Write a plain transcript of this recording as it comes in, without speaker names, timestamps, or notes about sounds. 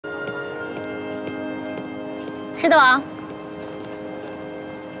是的，王。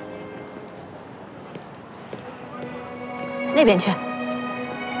那边去。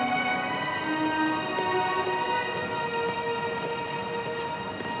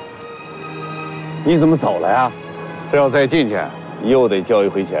你怎么走了呀？这要再进去，又得交一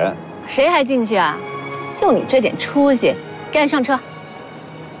回钱。谁还进去啊？就你这点出息，赶紧上车。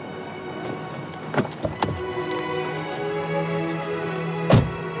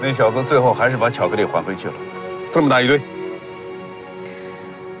那小子最后还是把巧克力还回去了，这么大一堆。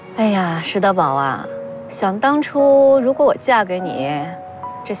哎呀，石德宝啊，想当初如果我嫁给你，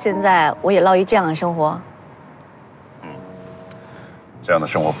这现在我也落一这样的生活。这样的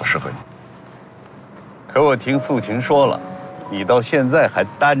生活不适合你。可我听素琴说了，你到现在还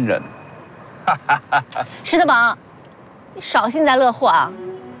单着呢。石德宝，你少幸灾乐祸啊！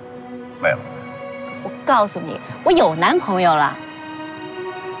没有，我告诉你，我有男朋友了。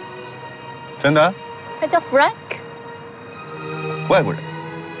真的？他叫 Frank， 外国人，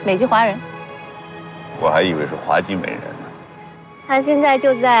美籍华人。我还以为是华籍美人呢。他现在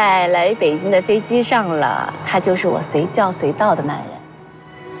就在来北京的飞机上了，他就是我随叫随到的男人。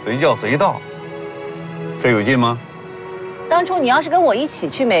随叫随到，这有劲吗？当初你要是跟我一起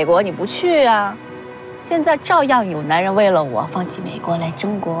去美国，你不去啊？现在照样有男人为了我放弃美国来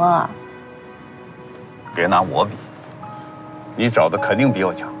中国。别拿我比，你找的肯定比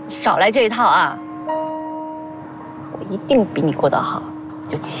我强。少来这一套啊！我一定比你过得好，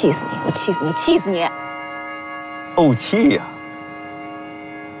就气死你！我气死你！气死你！怄气呀，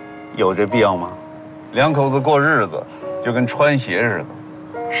有这必要吗？两口子过日子就跟穿鞋似的，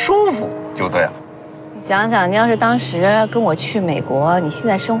舒服就对了。你想想，你要是当时跟我去美国，你现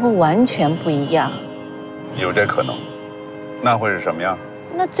在生活完全不一样。有这可能，那会是什么样？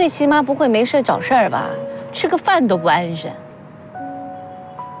那最起码不会没事找事儿吧？吃个饭都不安生。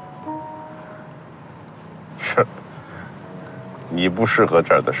是，你不适合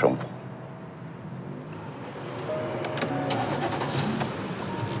这儿的生活。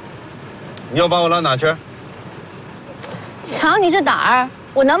你要把我拉哪去？瞧你这胆儿，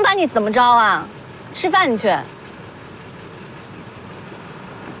我能把你怎么着啊？吃饭去。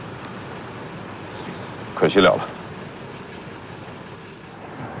可惜了了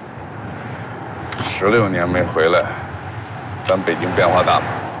，16年没回来，咱北京变化大吗？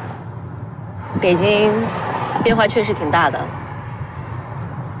北京变化确实挺大的，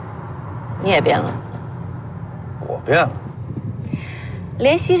你也变了，我变了，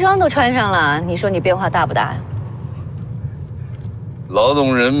连西装都穿上了，你说你变化大不大呀？劳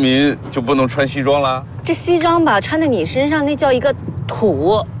动人民就不能穿西装了？这西装吧，穿在你身上那叫一个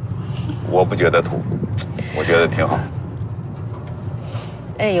土。我不觉得土，我觉得挺好。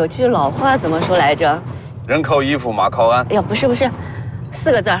哎，有句老话怎么说来着？人靠衣服，马靠鞍。哎呀，不是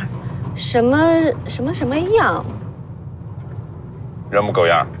，4个字儿，什么样？人不狗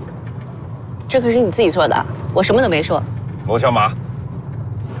样。这可是你自己说的，我什么都没说。罗小马，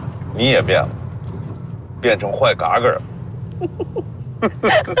你也变了，变成坏嘎嘎了。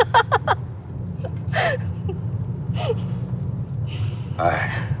哎，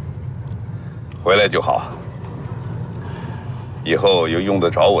回来就好。以后有用得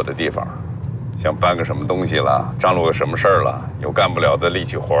着我的地方，想搬个什么东西了，张罗个什么事儿了，有干不了的力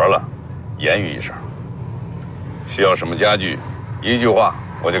气活了，言语一声。需要什么家具，一句话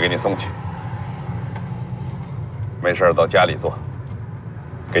我就给你送去。没事到家里做，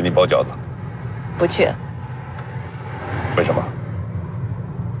给你包饺子。不去。为什么？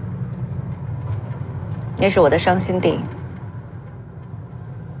那是我的伤心地。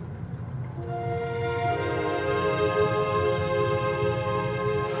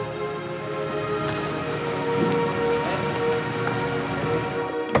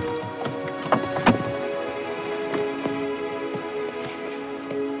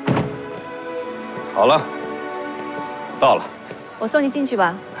好了，到了。我送你进去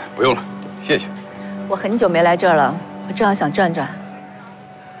吧。不用了，谢谢。我很久没来这儿了，我正好想转转。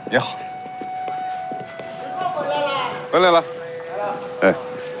你好。回来了。哎，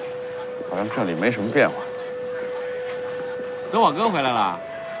好像这里没什么变化。跟我哥回来了。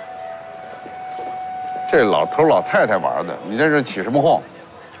这老头老太太玩的，你在这起什么哄？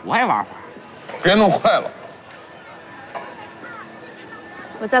我也玩会儿。别弄坏了。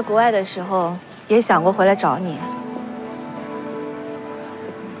我在国外的时候也想过回来找你。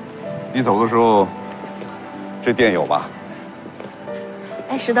你走的时候，这店有吧？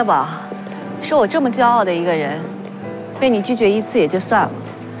哎，石德宝，说我这么骄傲的一个人，被你拒绝1次也就算了，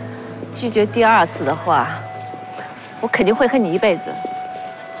拒绝第2次的话，我肯定会恨你一辈子。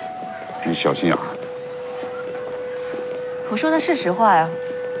你小心眼儿。我说的是实话呀，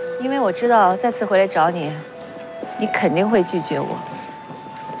因为我知道再次回来找你，你肯定会拒绝我。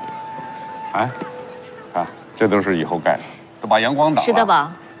哎，啊，这都是以后盖的，都把阳光挡了。是的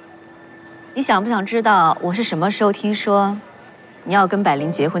吧？你想不想知道我是什么时候听说你要跟百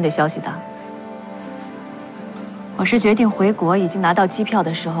灵结婚的消息的？我是决定回国，已经拿到机票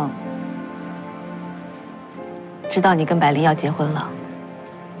的时候，知道你跟百灵要结婚了。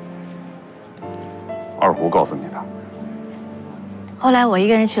二胡告诉你的。后来我一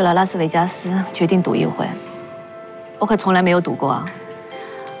个人去了拉斯维加斯，决定赌一回。我可从来没有赌过啊！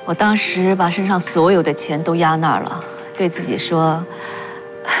我当时把身上所有的钱都压那儿了，对自己说，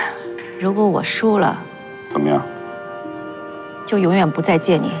如果我输了，怎么样？就永远不再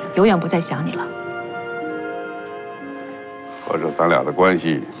见你，永远不再想你了。合着咱俩的关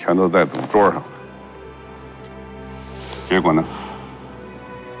系全都在赌桌上了。结果呢？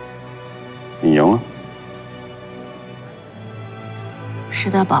你赢了。石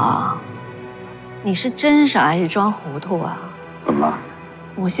德宝，你是真傻还是装糊涂啊？怎么了？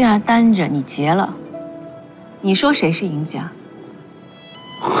我现在单着，你结了，你说谁是赢家？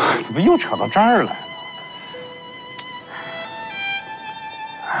怎么又扯到这儿来了？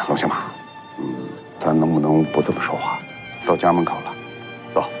哎，陆小马，咱能不能不这么说话？到家门口了，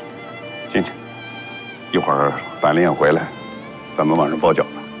走，进去。一会儿百灵也回来，咱们晚上包饺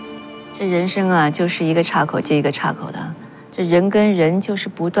子。这人生啊，就是一个岔口接一个岔口的。这人跟人就是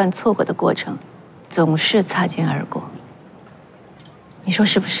不断错过的过程，总是擦肩而过。你说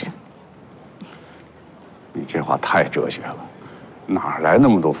是不是？你这话太哲学了，哪来那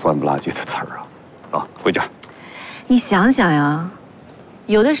么多酸不拉几的词儿啊？走，回家。你想想呀，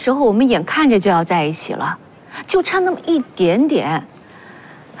有的时候我们眼看着就要在一起了，就差那么一点点，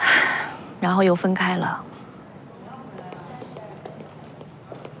然后又分开了。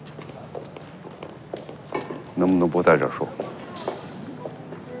能不能不在这儿说？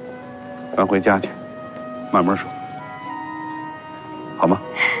咱回家去，慢慢说，好吗？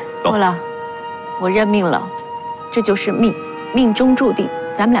走。不了，我认命了，这就是命，命中注定，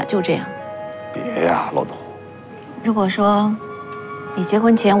咱们俩就这样。别呀，老总。如果说你结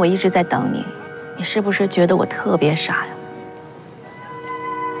婚前我一直在等你，你是不是觉得我特别傻呀？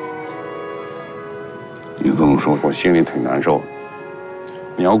你这么说，我心里挺难受的。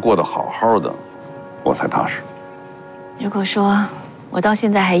你要过得好好的，我才踏实。如果说我到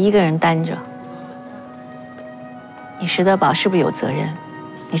现在还一个人单着，你石德宝是不是有责任？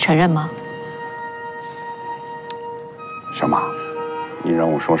你承认吗？小马，你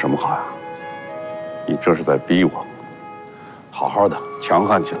让我说什么好呀？你这是在逼我。好好的，强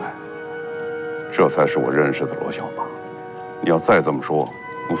悍起来，这才是我认识的罗小马。你要再这么说，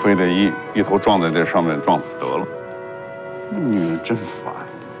我非得一头撞在这上面撞死得了。女人真烦。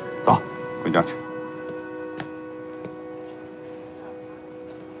走，回家去。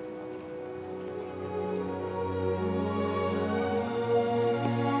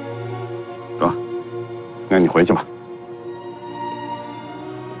走，那你回去吧。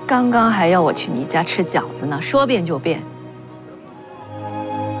刚刚还要我去你家吃饺子呢，说变就变。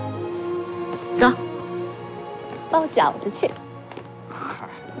走，包饺子去。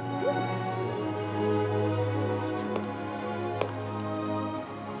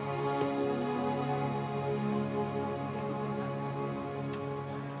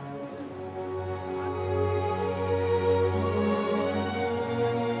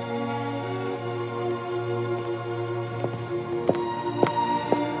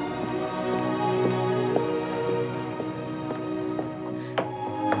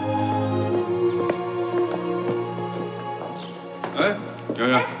哎，圆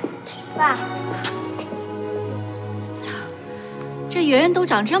圆，爸，这圆圆都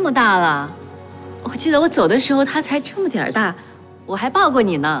长这么大了，我记得我走的时候她才这么点儿大，我还抱过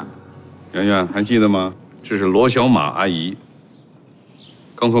你呢。圆圆还记得吗？这是罗小马阿姨，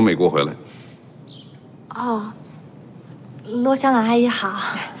刚从美国回来。哦，罗小马阿姨好，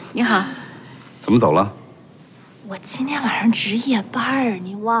你好，怎么走了？我今天晚上值夜班儿，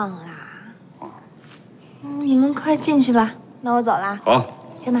你忘了？你们快进去吧，那我走了。好，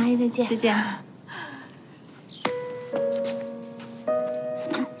小马阿姨再见。再见。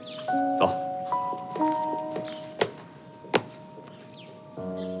走。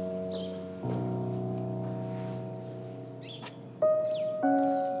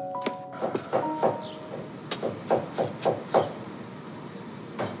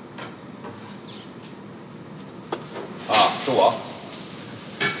啊，是我。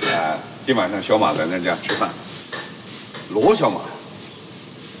今晚上小马在那家吃饭。罗小马。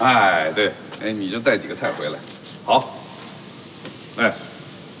哎，对，哎，你就带几个菜回来。好。哎，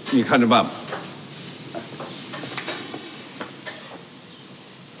你看着办吧。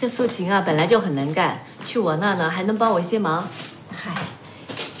这素琴啊，本来就很能干，去我那呢还能帮我一些忙。嗨，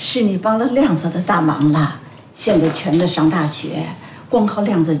是你帮了亮子的大忙了。现在全都上大学，光靠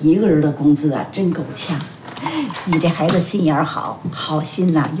亮子一个人的工资啊，真够呛。你这孩子心眼好，好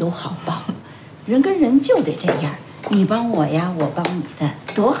心呐有好报，人跟人就得这样，你帮我呀，我帮你的，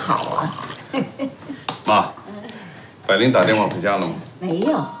多好啊！妈，百灵打电话回家了吗？没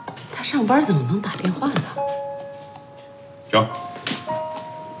有，他上班怎么能打电话呢？行，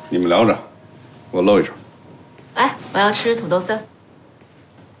你们聊着，我露一手。来，我要吃土豆丝。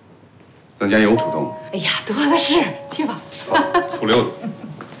咱家有土豆吗？哎呀，多的是，去吧。好，醋溜子。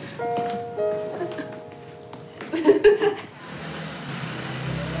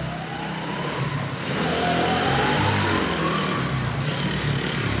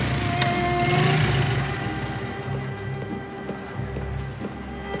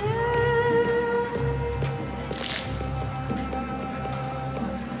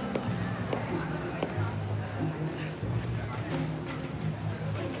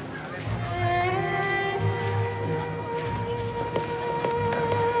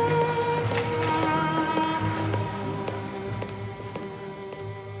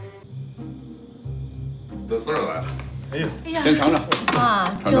豆丝儿来了，哎呀，先尝尝。哇，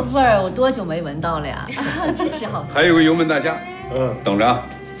这味儿我多久没闻到了呀？真是好。还有个油焖大虾，等着啊。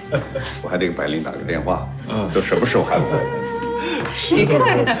嗯我还得给百灵打个电话，都什么时候还回来？你看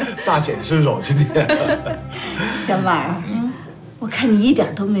看，大显身手今天。小马，我看你一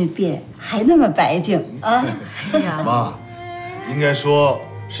点都没变，还那么白净啊！哎呀，妈，应该说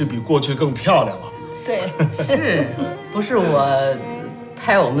是比过去更漂亮了。对，是不是我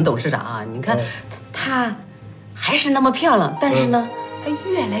拍我们董事长啊？你看她还是那么漂亮，但是呢，她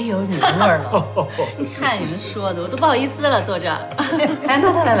越来越有女人味儿了。看你们说的，我都不好意思了，坐这儿。哎，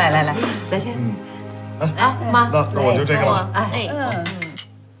那来，咱先，啊，妈，那我就这个了。哎，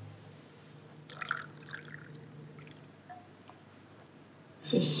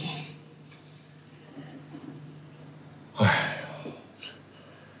谢谢。哎呀，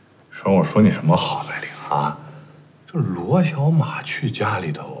说我说你什么好，白灵啊？这罗小马去家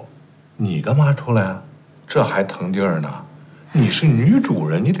里头，你干嘛出来啊？这还腾地儿呢？你是女主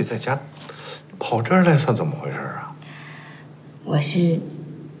人，你得在家，跑这儿来算怎么回事啊？我是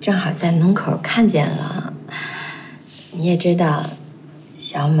正好在门口看见了，你也知道，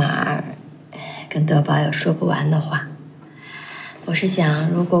小马跟德宝有说不完的话。我是想，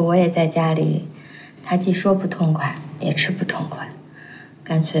如果我也在家里，他既说不痛快，也吃不痛快，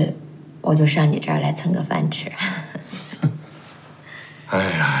干脆我就上你这儿来蹭个饭吃。哎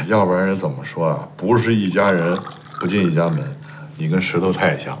呀，要不然人怎么说啊？不是一家人，不进一家门。你跟石头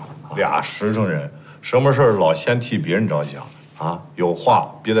太像了，俩实诚人，什么事儿老先替别人着想啊，有话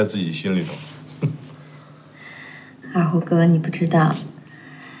憋在自己心里头。二胡哥，你不知道，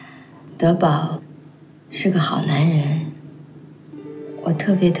德宝是个好男人，我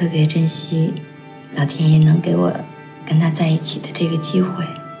特别珍惜老天爷能给我跟他在一起的这个机会。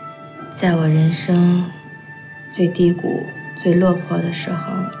在我人生最低谷、最落魄的时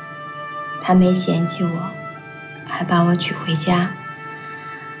候，他没嫌弃我，还把我娶回家，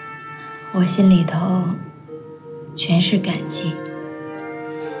我心里头全是感激。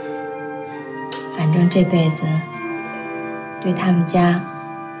反正这辈子对他们家，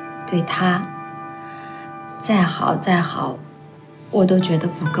对他，再好，我都觉得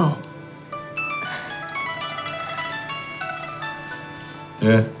不够。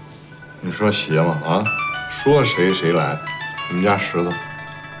你说邪吗？啊，说谁谁来。你们家石头，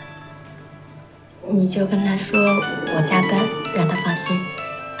你就跟他说我加班，让他放心。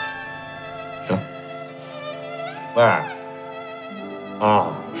行。喂，啊，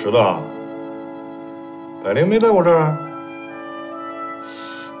石头，百灵没在我这儿，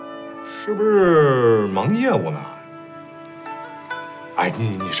是不是忙业务呢？哎，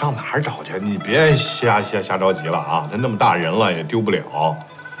你上哪儿找去？你别瞎着急了啊！他那么大人了，也丢不了。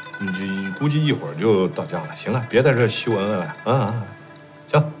你这估计一会儿就到家了。行了，别在这虚文了。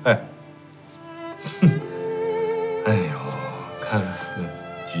行，哎。哎呦，看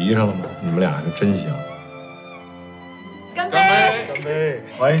急上了吗？你们俩就真香。干杯！干杯！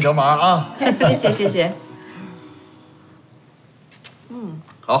欢迎小马啊！谢谢。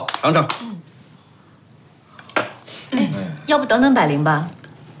好，尝尝。哎，要不等等百灵吧？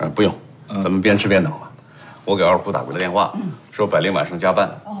不用，咱们边吃边等吧。我给二虎打过来电话，说百灵晚上加班。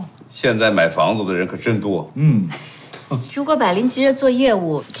现在买房子的人可真多。如果百灵急着做业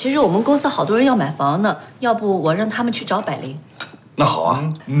务，其实我们公司好多人要买房呢，要不我让他们去找百灵。那好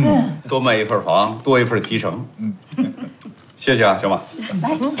啊，多卖一份房，多一份提成。谢谢啊，小马。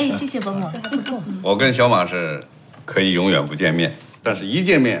哎，谢谢伯母。我跟小马是可以永远不见面，但是一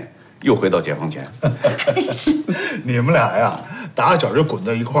见面又回到解放前。你们俩呀，打小就滚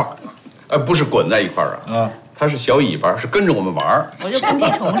在一块儿，不是滚在一块儿啊，他是小尾巴，是跟着我们玩儿。我就跟屁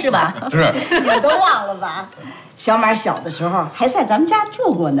虫是吧？是。你们都忘了吧？小马小的时候还在咱们家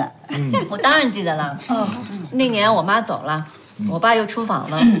住过呢。我当然记得了。那年我妈走了，我爸又出访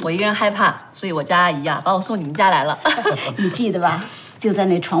了，我一个人害怕，所以我家阿姨呀把我送你们家来了。你记得吧？就在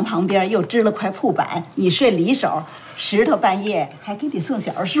那床旁边又支了块铺板，你睡里手，石头半夜还给你送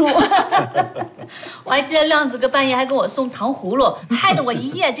小书。我还记得亮子哥半夜还给我送糖葫芦，害得我一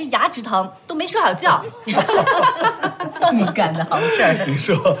夜这牙直疼，都没睡好觉。你干的好事儿。你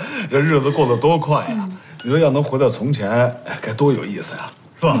说这日子过得多快呀！你说要能回到从前，哎，该多有意思呀，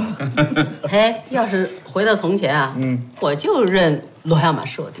是吧？哎，要是回到从前啊，我就认罗小马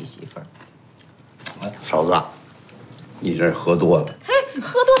是我弟媳妇儿。嫂子，你这喝多了。嘿，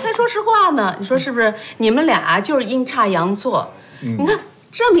喝多才说实话呢，你说是不是？你们俩就是阴差阳错。你看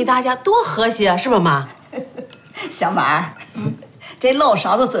这么一大家多和谐啊，是吧，妈？小马，这漏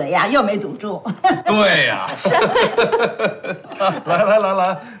勺子嘴呀又没堵住。对呀。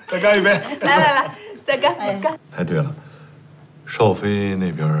来，再干一杯。来，再干，干。哎，对了，少飞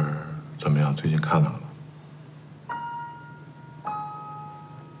那边怎么样？最近看看了吗？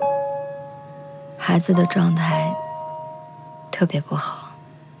孩子的状态特别不好。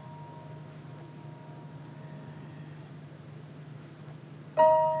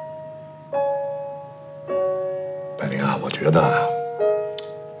百灵啊，我觉得啊，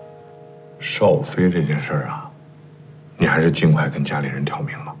少飞这件事儿啊，你还是尽快跟家里人挑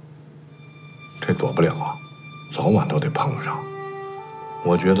明了。这躲不了啊，早晚都得碰上。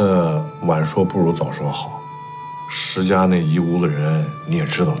我觉得晚说不如早说好。石家那一屋子人你也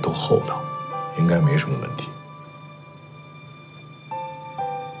知道都厚道，应该没什么问题。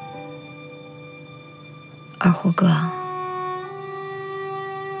二虎哥，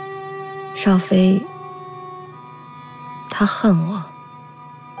少飞他恨我，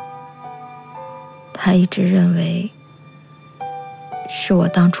他一直认为是我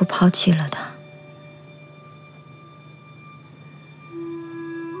当初抛弃了他。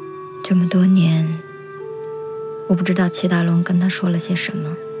这么多年，我不知道齐大龙跟他说了些什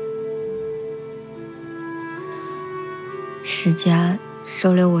么。石家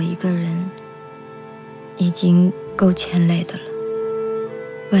收留我一个人，已经够牵累的了。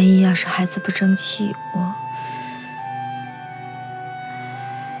万一要是孩子不争气，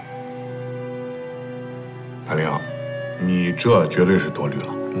百灵，你这绝对是多虑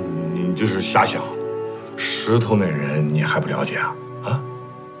了。你这是瞎想。石头那人你还不了解啊？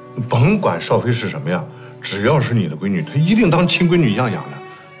甭管少飞是什么样，只要是你的闺女，她一定当亲闺女一样养的。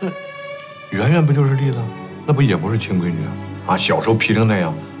那圆圆不就是例子？那不也不是亲闺女啊？小时候皮成那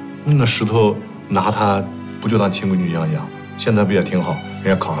样，那石头拿她不就当亲闺女一样养？现在不也挺好？人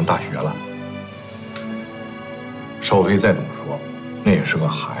家考上大学了。少飞再怎么说，那也是个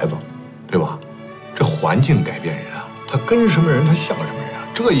孩子，对吧？这环境改变人啊，他跟什么人，他像什么人啊？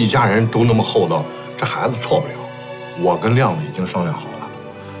这一家人都那么厚道，这孩子错不了。我跟亮子已经商量好了。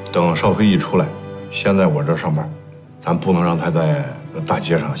等少飞一出来，先在我这儿上班，咱不能让他在大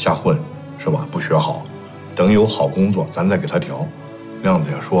街上瞎混，是吧？不学好，等有好工作，咱再给他调。亮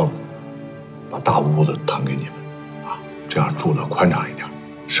子也说了，把大屋子腾给你们，啊，这样住得宽敞一点，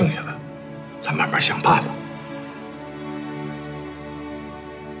剩下的咱慢慢想办法。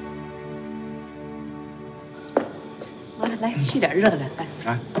来续点热的，来。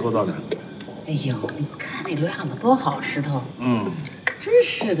来，多倒点。哎呦，你看那罗样子多好，石头。真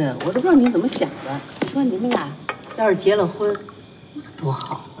是的，我都不知道你怎么想的。你说你们俩要是结了婚，那多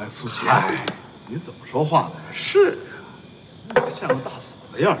好。哎，苏琪，你怎么说话呢？是，像个大嫂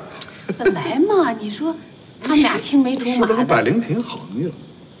子样。本来嘛，你说他们俩青梅竹马的。百灵挺好，你。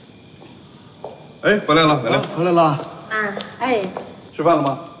哎，回来了，百灵，回来了。哎，吃饭了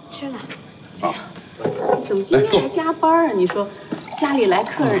吗？吃了。好。你怎么今天还加班啊？你说家里来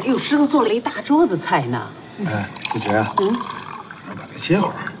客人，哟，石头做了一大桌子菜呢。哎，苏琪啊，让百灵歇会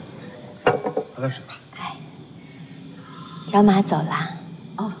儿，喝点水吧。哎，小马走了。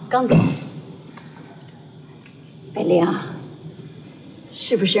哦，刚走。百灵，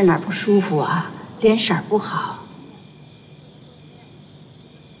是不是哪儿不舒服啊？脸色不好？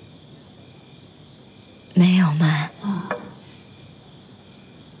没有妈。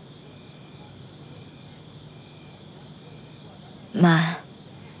妈，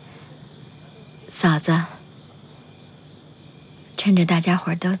嫂子，趁着大家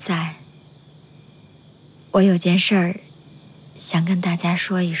伙都在，我有件事儿想跟大家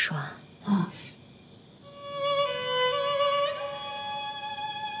说一说。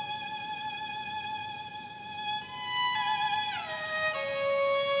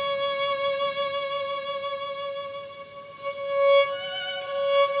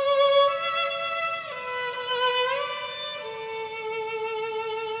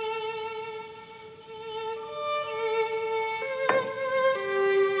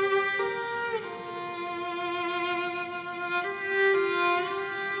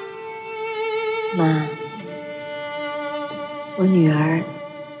妈，我女儿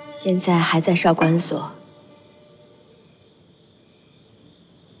现在还在少管所，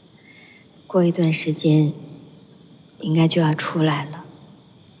过一段时间应该就要出来了。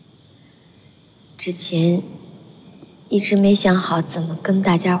之前一直没想好怎么跟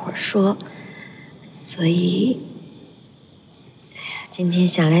大家伙说，所以，今天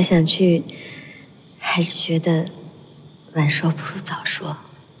想来想去，还是觉得晚说不如早说。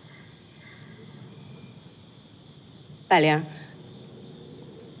百灵，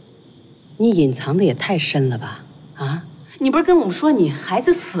你隐藏的也太深了吧？啊，你不是跟我们说你孩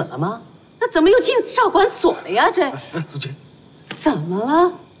子死了吗？那怎么又进少管所了呀？这，子晴，怎么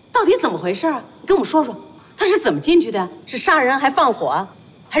了？到底怎么回事啊？你跟我们说说，他是怎么进去的？是杀人还放火，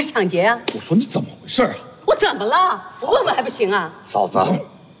还是抢劫啊？我说你怎么回事啊？我怎么了？问问还不行啊？嫂子，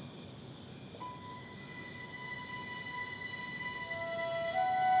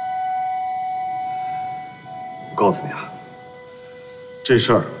我告诉你啊，这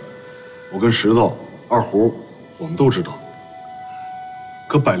事儿我跟石头、二胡我们都知道，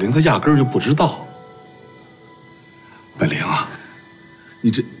可百灵她压根儿就不知道。百灵啊，你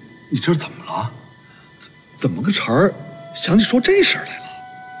这怎么了？怎么个茬儿想起说这事儿来了？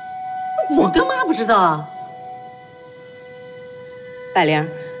我跟妈不知道啊。百灵，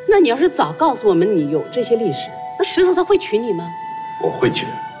那你要是早告诉我们你有这些历史，那石头他会娶你吗？我会娶。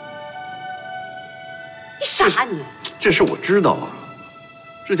你傻你！这事我知道啊，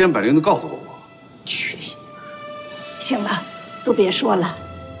之前百灵都告诉过我。去！行了，都别说了。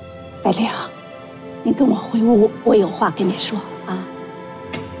百灵，你跟我回屋，我有话跟你说啊。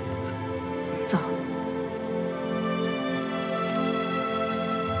走。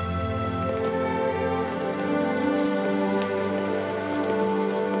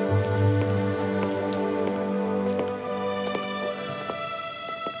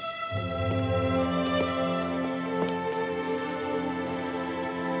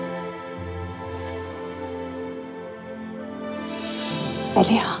百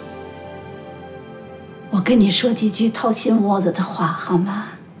灵，我跟你说几句掏心窝子的话好吗？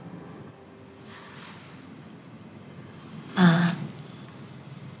妈，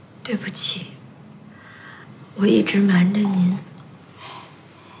对不起，我一直瞒着您。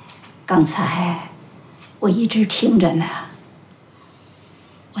刚才我一直听着呢，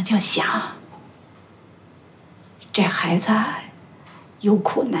我就想，这孩子有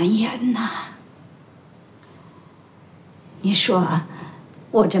苦难言呐。你说，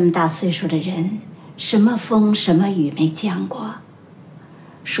我这么大岁数的人，什么风什么雨没见过？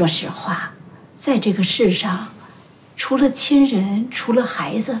说实话，在这个世上，除了亲人，除了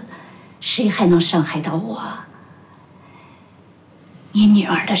孩子，谁还能伤害到我？你女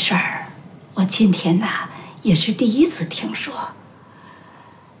儿的事儿，我今天呐也是第一次听说。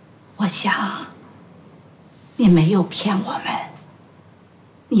我想，你没有骗我们。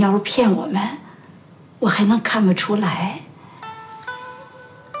你要是骗我们，我还能看不出来。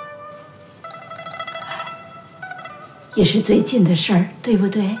也是最近的事儿，对不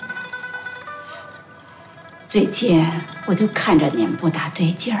对？最近我就看着您不大对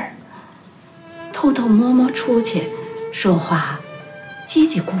劲儿，偷偷摸摸出去说话，叽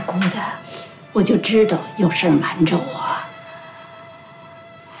叽咕咕的，我就知道有事儿瞒着我。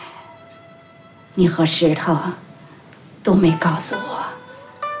你和石头都没告诉我，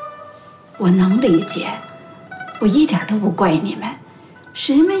我能理解，我一点都不怪你们，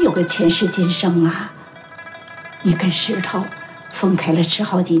谁没有个前世今生啊？你跟石头分开了10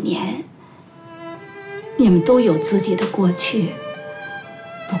好几年，你们都有自己的过去，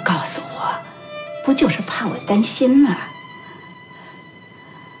不告诉我，不就是怕我担心吗？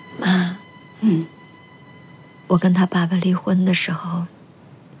妈，我跟他爸爸离婚的时候，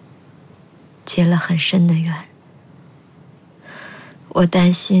结了很深的缘。我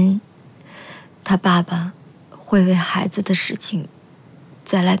担心他爸爸会为孩子的事情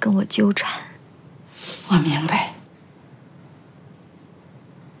再来跟我纠缠。我明白。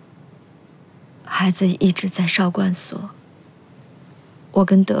孩子一直在少管所，我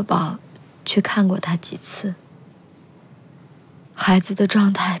跟德宝去看过他几次。孩子的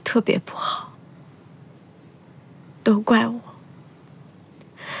状态特别不好，都怪我。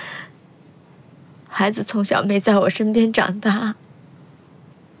孩子从小没在我身边长大，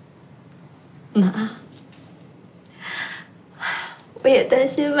妈，我也担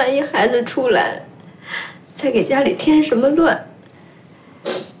心万一孩子出来，再给家里添什么乱。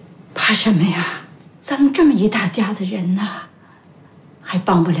怕什么呀？咱们这么一大家子人呢，还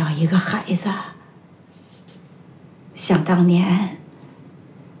帮不了一个孩子。想当年，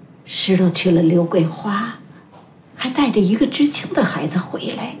石头去了刘桂花，还带着一个知青的孩子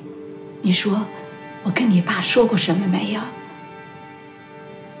回来，你说我跟你爸说过什么没有？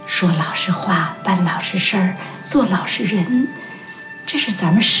说老实话，办老实事儿，做老实人，这是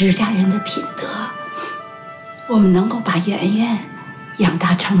咱们石家人的品德。我们能够把圆圆养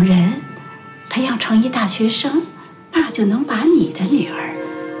大成人，培养成一大学生，那就能把你的女儿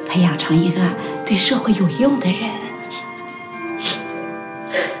培养成一个对社会有用的人。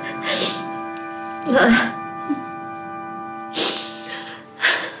妈，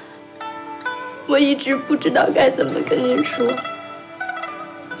我一直不知道该怎么跟您说。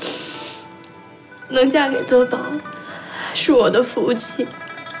能嫁给德宝，是我的福气。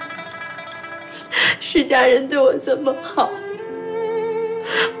石家人对我这么好，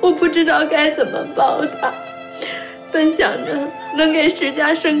我不知道该怎么报答。本想着能给石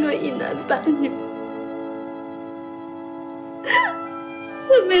家生个一男半女，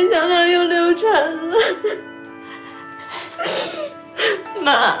可没想到又流产了。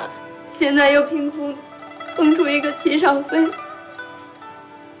妈，现在又凭空蹦出一个齐少飞，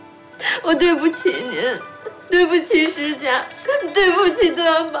我对不起您，对不起石家，对不起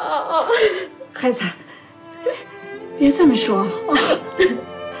德宝。孩子，别这么说啊！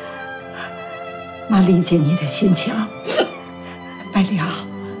妈理解你的心情。百良，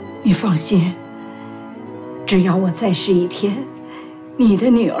你放心，只要我再试一天，你的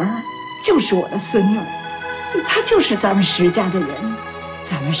女儿就是我的孙女儿，她就是咱们石家的人，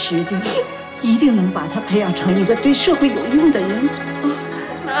咱们石家一定能把她培养成一个对社会有用的人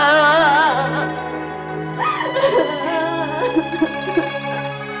啊！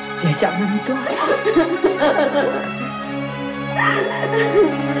别想那么多。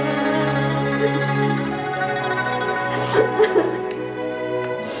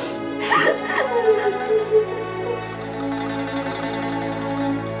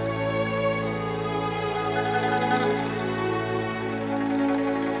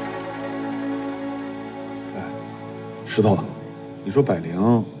石头，你说百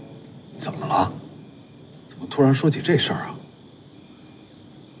灵怎么了？怎么突然说起这事儿啊？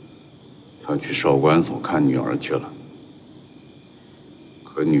他去少管所看女儿去了，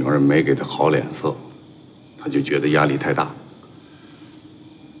可女儿没给他好脸色，他就觉得压力太大，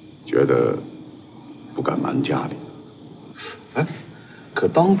觉得不敢瞒家里。哎，可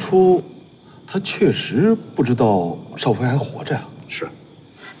当初他确实不知道少飞还活着呀。是，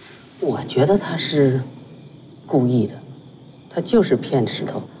我觉得他是故意的，他就是骗石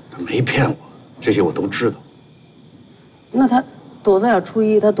头。他没骗我，这些我都知道。那他躲得了初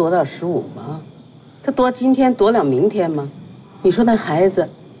一，他躲得了15吗？他躲今天，躲了明天吗？你说那孩子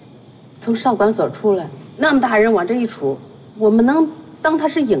从少管所出来，那么大人往这一杵，我们能当他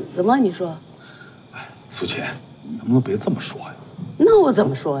是影子吗？你说？哎，苏琴，你能不能别这么说呀？那我怎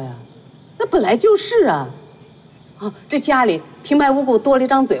么说呀？那本来就是啊！啊，这家里平白无故多了一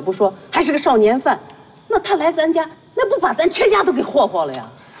张嘴不说，还是个少年犯，那他来咱家，那不把咱全家都给霍霍了呀？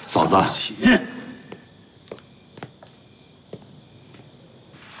嫂子，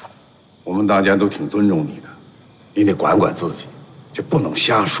我们大家都挺尊重你的，你得管管自己，就不能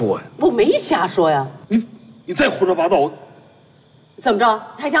瞎说呀。我没瞎说呀。你再胡说八道，怎么着？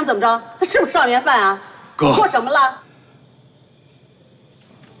还想怎么着？他是不是少年犯啊？哥，说什么了？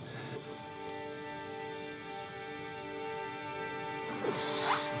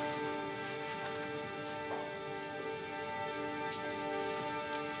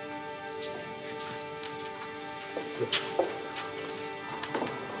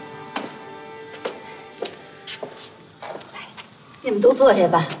你们都坐下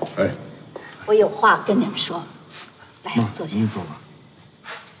吧。哎，我有话跟你们说。来，坐下。你坐吧。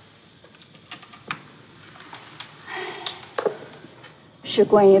是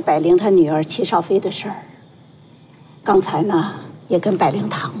关于百灵她女儿齐少飞的事儿。刚才呢，也跟百灵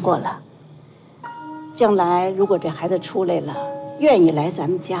谈过了。将来如果这孩子出来了，愿意来咱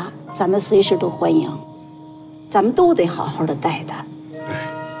们家，咱们随时都欢迎。咱们都得好好的待他。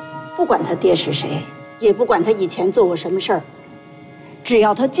不管他爹是谁，也不管他以前做过什么事儿，只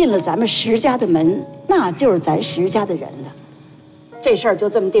要他进了咱们石家的门，那就是咱石家的人了。这事儿就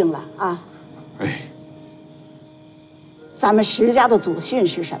这么定了啊！哎，咱们石家的祖训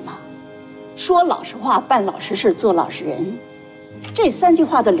是什么？说老实话，办老实事，做老实人。这3句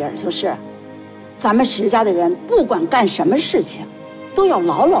话的理儿就是，咱们石家的人不管干什么事情，都要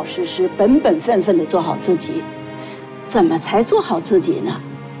老老实实、本本分分地做好自己。怎么才做好自己呢？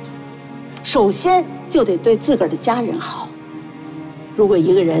首先就得对自个儿的家人好。如果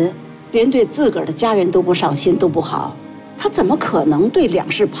一个人连对自个儿的家人都不上心、都不好，他怎么可能对两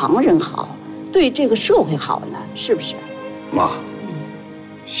世旁人好，对这个社会好呢？是不是？妈，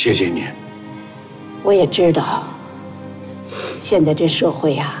谢谢您。我也知道，现在这社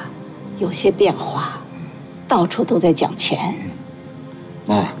会呀，有些变化，到处都在讲钱。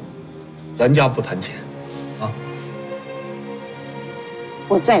妈，咱家不谈钱，啊。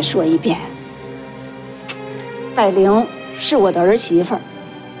我再说一遍，百灵是我的儿媳妇儿，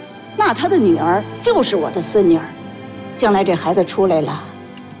那她的女儿就是我的孙女儿。将来这孩子出来了，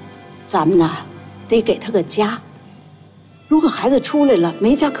咱们呐得给他个家。如果孩子出来了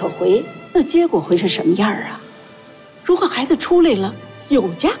没家可回，那结果会是什么样啊？如果孩子出来了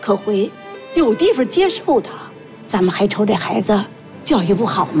有家可回，有地方接受他，咱们还愁这孩子教育不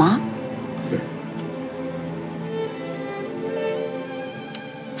好吗？对。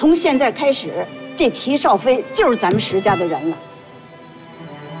从现在开始，这提少飞就是咱们石家的人了。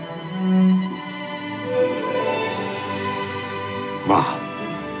妈，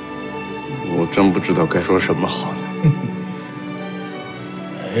我真不知道该说什么好了。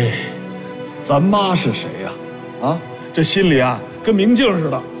哎，咱妈是谁呀？啊，这心里啊跟明镜似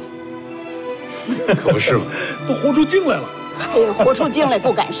的。可不是嘛，都活出精来了。哎，活出精来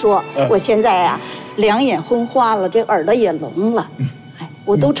不敢说，我现在呀两眼昏花了，这耳朵也聋了，哎，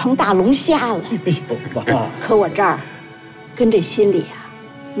我都成大龙虾了。哎呦，妈！可我这儿跟这心里啊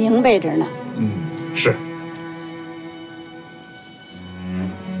明白着呢。是。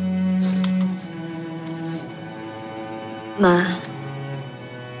妈，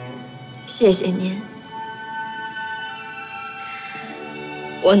谢谢您。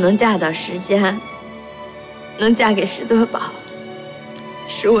我能嫁到石家，能嫁给石德宝，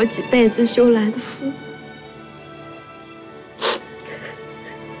是我几辈子修来的福。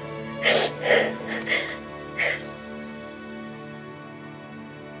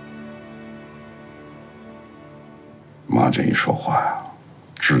妈这一说话呀，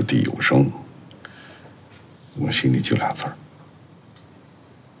掷地有声，我心里就俩字儿：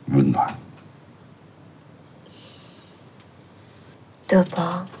温暖。德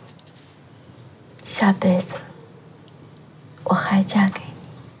宝，下辈子我还嫁给你，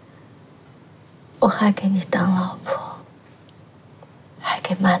我还给你当老婆，还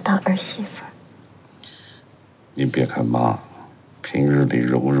给妈当儿媳妇儿。你别看妈平日里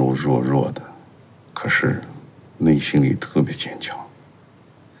柔柔弱弱的，可是内心里特别坚强，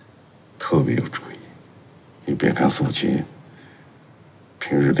特别有主意。你别看苏秦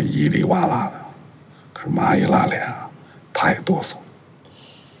平日里叽里哇啦的，可是妈一拉脸啊，他也哆嗦。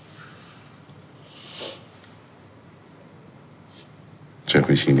这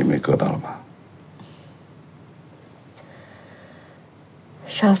回心里没疙瘩了吧？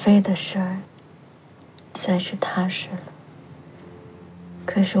少飞的事儿算是踏实了，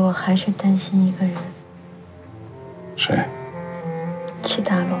可是我还是担心一个人。谁？齐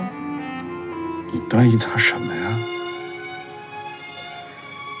大龙。你担心他什么呀？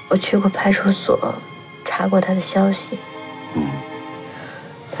我去过派出所，查过他的消息。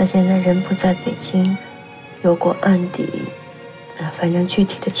他现在人不在北京，有过案底。反正具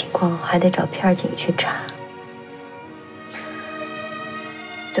体的情况还得找片警去查。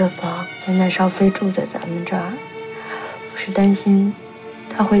德宝，现在少飞住在咱们这儿，我是担心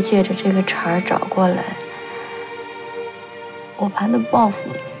他会借着这个茬找过来，我怕他报复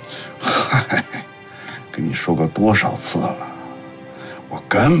你。嗨，跟你说过多少次了，我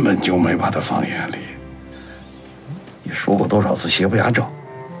根本就没把他放眼里。你说过多少次邪不压正？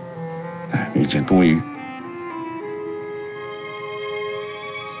哎，你这多余。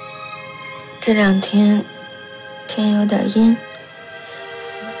这两天天有点阴，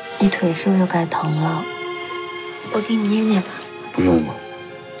你腿是不是又该疼了？我给你捏捏吧。不用了，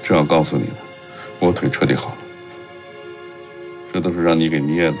正要告诉你呢，我腿彻底好了，这都是让你给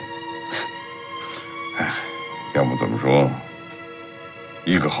捏的。哎，要么怎么说，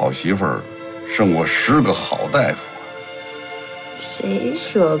一个好媳妇儿胜过10个好大夫。谁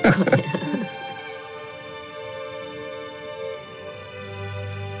说过呀？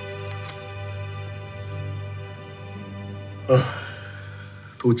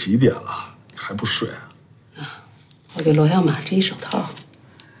都几点了，还不睡啊？我给罗小马织一手套。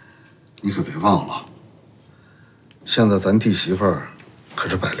你可别忘了，现在咱弟媳妇儿可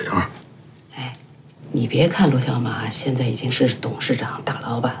是百灵。哎，你别看罗小马现在已经是董事长、大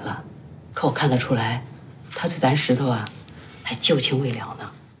老板了，可我看得出来，他对咱石头啊还旧情未了呢。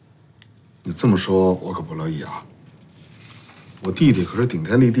你这么说，我可不乐意啊。我弟弟可是顶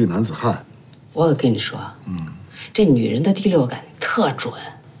天立地男子汉。我可跟你说，这女人的第六感特准。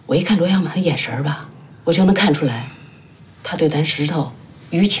我一看罗小马的眼神吧，我就能看出来，他对咱石头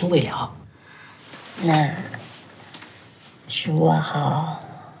余情未了。那是我好，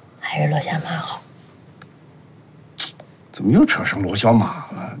还是罗小马好？怎么又扯上罗小马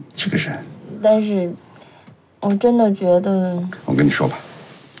了？这个人。但是，我真的觉得……我跟你说吧，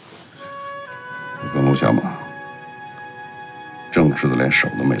罗小马正直的连手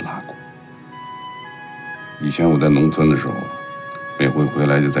都没拉过。以前我在农村的时候，每回回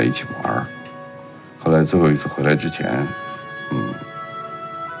来就在一起玩。后来最后一次回来之前，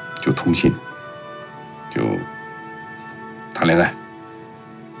就通信，就谈恋爱。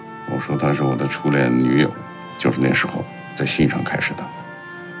我说她是我的初恋女友，就是那时候在信上开始的，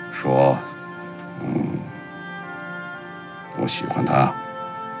说，我喜欢她，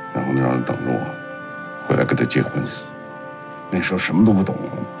然后呢让她等着我，回来跟她结婚。那时候什么都不懂，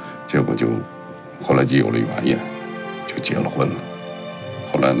结果后来就有了原因，就结了婚了。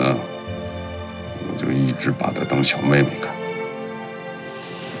后来呢，我就一直把她当小妹妹看。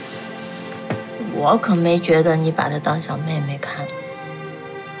我可没觉得你把她当小妹妹看。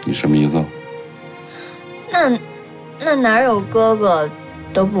你什么意思？那哪有哥哥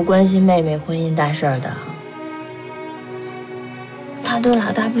都不关心妹妹婚姻大事的？他都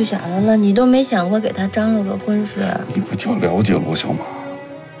老大不小的了，你都没想过给他张罗个婚事？你不就了解罗小马？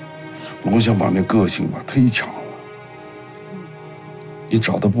罗小马那个性吧，忒强了。你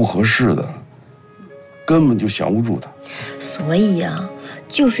找他不合适的，根本就降不住他。所以呀，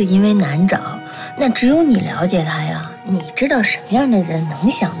就是因为难找，那只有你了解他呀，你知道什么样的人能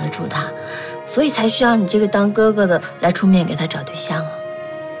降得住他，所以才需要你这个当哥哥的来出面给他找对象啊。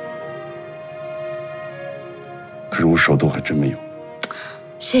可是我手头还真没有。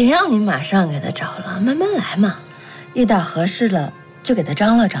谁让你马上给他找了？慢慢来嘛，遇到合适了就给他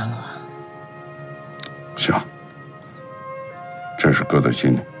张罗张罗啊。行，这是搁在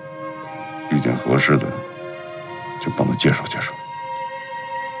心里，遇见合适的就帮他介绍介绍。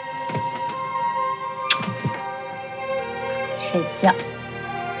睡觉。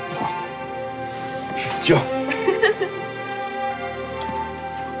好，睡觉。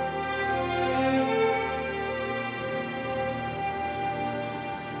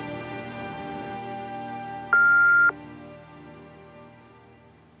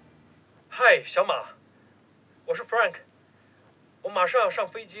嗨，小马，我是 Frank， 我马上要上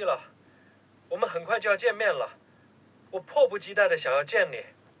飞机了，我们很快就要见面了，我迫不及待的想要见你，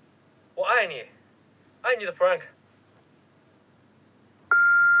我爱你，爱你的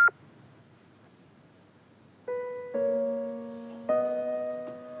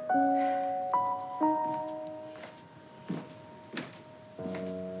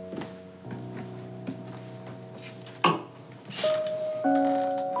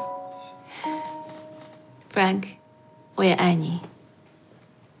我也爱你，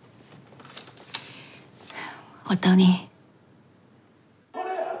我等你。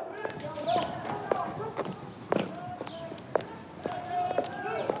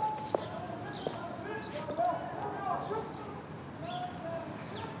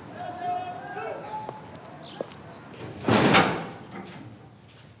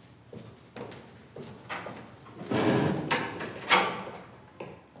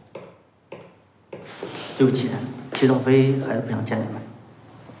对不起，齐少飞还是不想见你们。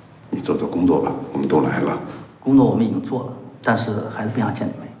你做做工作吧，我们都来了。工作我们已经做了，但是还是不想见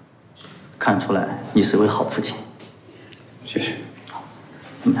你们。看出来你是位好父亲。谢谢。好，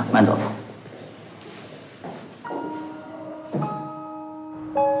怎么样，慢走吧。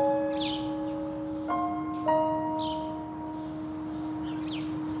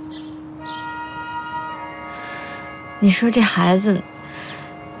你说这孩子，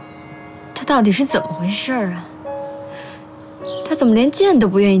他到底是怎么回事啊？他怎么连见都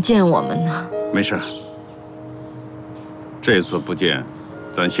不愿意见我们呢？没事，这次不见，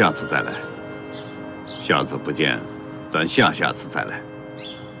咱下次再来；下次不见，咱下下次再来。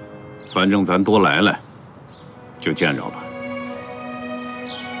反正咱多来来，就见着了。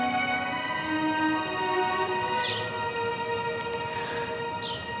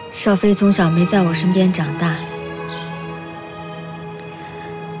少飞从小没在我身边长大。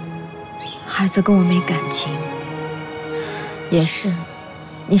孩子跟我没感情，也是，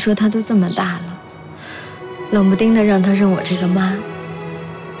你说他都这么大了，冷不丁的让他认我这个妈，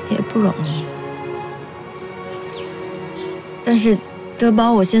也不容易。但是德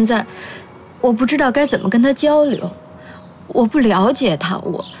宝，我现在我不知道该怎么跟他交流，我不了解他，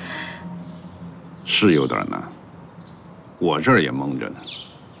我是有点难，我这儿也蒙着呢。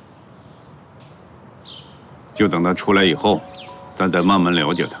就等他出来以后，咱再慢慢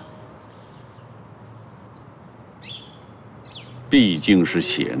了解他。毕竟是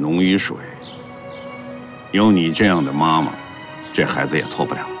血浓于水，有你这样的妈妈，这孩子也错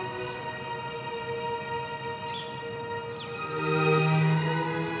不了。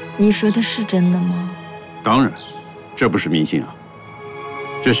你说的是真的吗？当然，这不是迷信啊，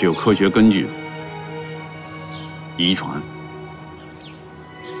这是有科学根据的。遗传。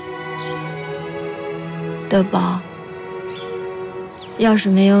德宝，要是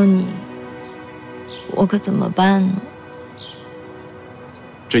没有你，我可怎么办呢？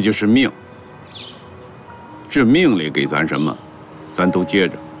这就是命。这命里给咱什么，咱都接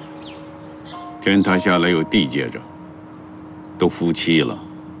着。天塌下来有地接着，都夫妻了，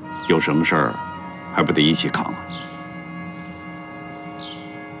有什么事儿还不得一起扛啊？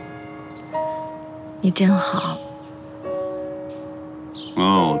你真好。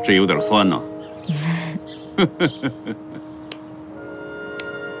哦，这有点酸呢。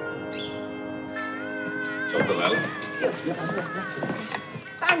小子来了。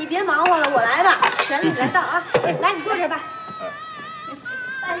爸，你别忙活了，我来吧。全力来到啊！来，你坐这儿吧。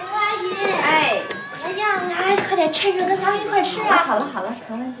大刘阿姨，哎，来呀，来，快点趁热跟咱们一块吃啊！好了好了，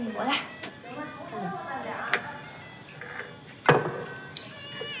尝尝这个，我来。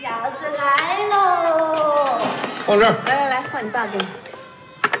饺子来喽！放这儿。来，换你爸给你。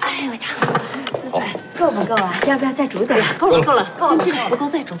哎呦，太好了！好，够不够啊？要不要再煮点？够了，先吃点，不够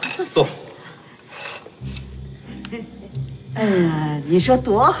再煮，快坐。坐。哎呀，你说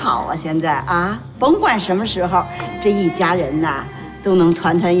多好啊！现在啊，甭管什么时候，这一家人呐都能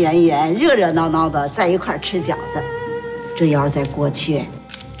团团圆圆、热热闹闹的在一块儿吃饺子。这要是在过去，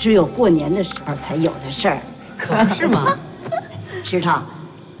只有过年的时候才有的事儿，可是吗？石头，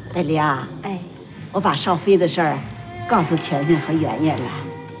百丽啊，哎，我把少飞的事儿告诉全全和圆圆了。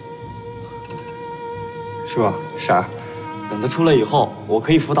是吧，婶儿？等他出来以后，我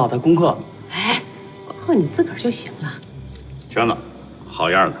可以辅导他功课。哎，管好你自个儿就行了。全子，好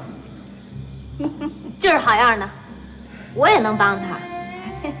样的！就是好样的，我也能帮他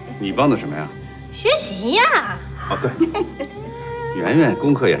你帮的什么呀？学习呀。哦，对，圆圆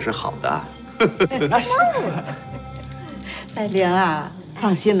功课也是好的。百灵啊，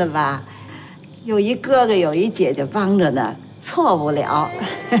放心了吧，有一哥哥有一姐姐帮着呢，错不了。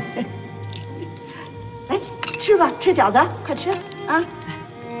来，吃吧，吃饺子，快吃啊！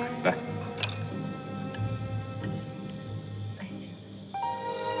来。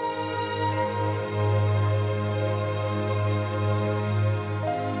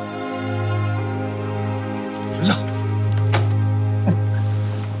睡觉。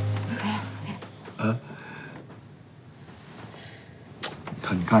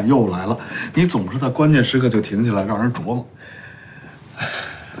你看又来了，你总是在关键时刻就停下来，让人琢磨。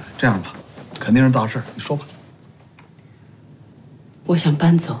这样吧，肯定是大事，你说吧。我想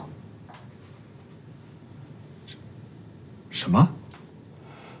搬走。什么？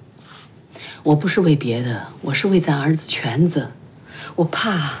我不是为别的，我是为咱儿子全子。我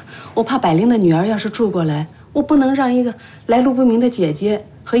怕百灵的女儿要是住过来，我不能让一个来路不明的姐姐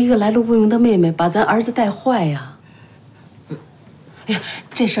和一个来路不明的妹妹把咱儿子带坏呀。哎呀，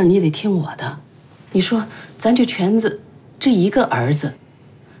这事儿你得听我的。你说，咱就全子这一个儿子，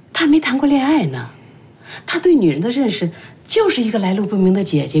他没谈过恋爱呢，他对女人的认识就是一个来路不明的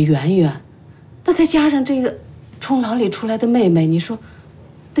姐姐圆圆，那再加上这个从牢里出来的妹妹，你说，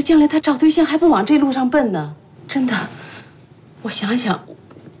那将来他找对象还不往这路上奔呢？真的，我想想，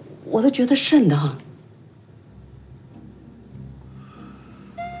我都觉得瘆得慌。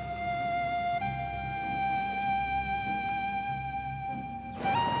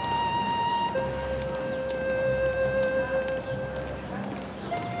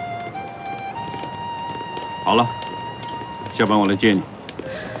好了，下班我来接你。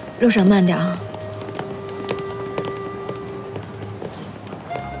路上慢点啊。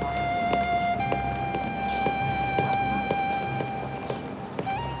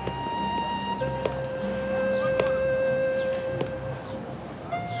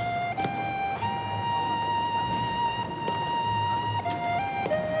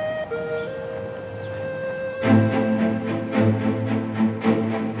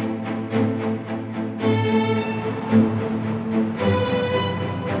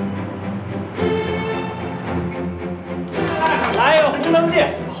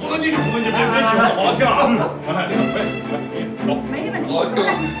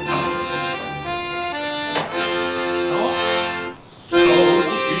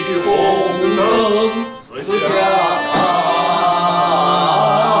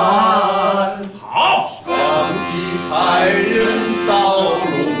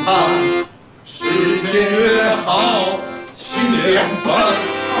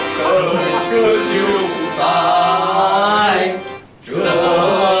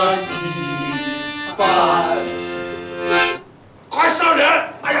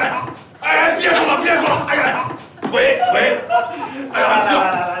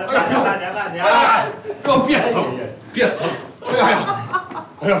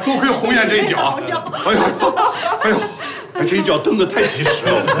这一脚蹬得太及时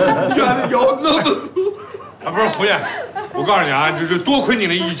了，压的脚弄得不是胡燕，我告诉你啊，这多亏你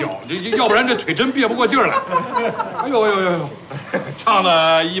那一脚，要不然这腿真憋不过劲儿来。哎呦，唱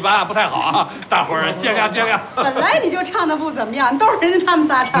的一般，不太好啊，大伙儿见谅见谅。本来你就唱的不怎么样，都是人家他们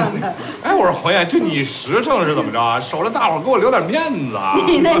仨唱的。哎，我说胡燕，就你实诚是怎么着啊？守着大伙儿给我留点面子啊！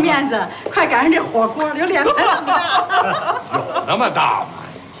你那面子，快赶上这火锅，有脸盆那么大。有那么大吗？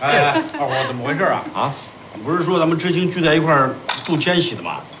哎，二虎怎么回事啊？啊，你不是说咱们知青聚在一块儿度迁徙的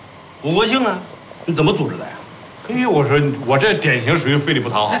吗？我国庆啊，你怎么组织的呀？哎，我说我这典型属于费力不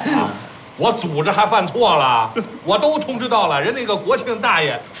讨好啊！我组织还犯错了，我都通知到了，人那个国庆大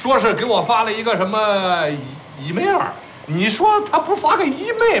爷说是给我发了一个什么email，你说他不发个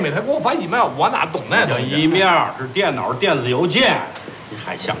一妹妹，他给我发email，我哪懂那东西？email是电脑电子邮件，你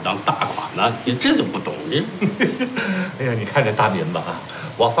还想当大款呢？你这就不懂你。哎呀，你看这大民子啊，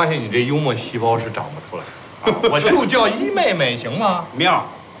我发现你这幽默细胞是长不出来啊！我就叫一妹妹行吗？妙。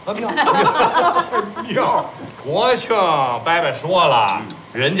妙！国庆伯伯说了，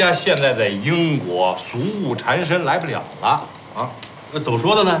人家现在在英国，俗务缠身，来不了了啊！那怎么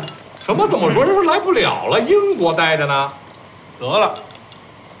说的呢？什么怎么说？这是来不了了，英国待着呢。得了，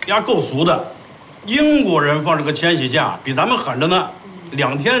丫够俗的。英国人放这个迁徙假比咱们狠着呢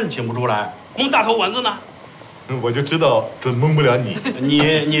，2天请不出来，蒙大头蚊子呢。我就知道准蒙不了你。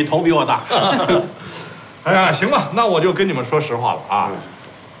你头比我大。哎呀，行吧，那我就跟你们说实话了啊。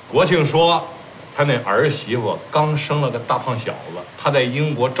国庆说，他那儿媳妇刚生了个大胖小子，他在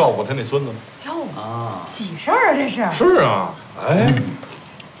英国照顾他那孙子呢。哟啊，喜事儿啊，这是。是啊，哎，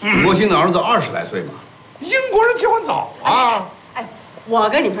国庆的儿子20来岁嘛。英国人结婚早啊。哎，我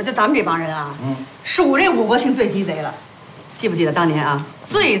跟你们说，就咱们这帮人啊，属这武国庆最鸡贼了。记不记得当年啊，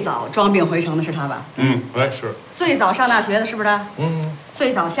最早装病回城的是他吧？哎是。最早上大学的是不是？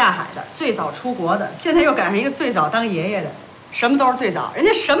最早下海的，最早出国的，现在又赶上一个最早当爷爷的。什么都是最早，人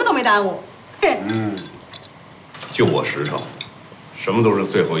家什么都没耽误。嘿，就我实诚，什么都是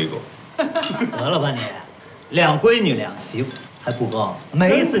最后一个。得了吧你，2闺女2媳妇还不够，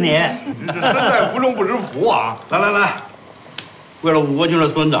美死你！这身在福中不知福啊！来，为了武国庆的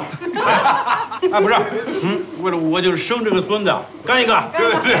孙子，哎不是，为了武国庆生这个孙子，干一个！对，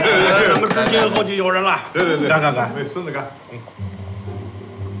咱们知青后继有人了。对，干，为孙子干。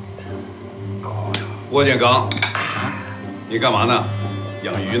郭建刚。你干嘛呢？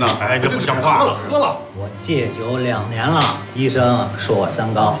养鱼呢？哎，这不像话了！喝了。我戒酒2年了，医生说我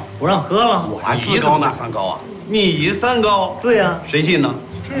3高，不让喝了。我还4高呢？3高啊？你3高？对呀。谁信呢？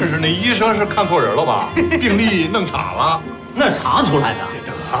真是那医生是看错人了吧？病历弄岔了。那查出来的。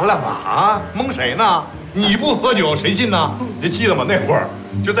得了吧啊！蒙谁呢？你不喝酒谁信呢？你记得吗？那会儿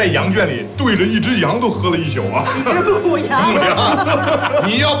就在羊圈里对着一只羊都喝了一宿啊！一只母羊。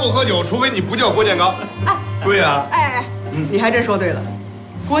你要不喝酒，除非你不叫郭建刚。对呀。哎。你还真说对了，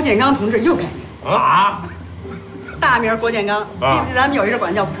郭建刚同志又改名啊！大名郭建刚，记不记得咱们有一阵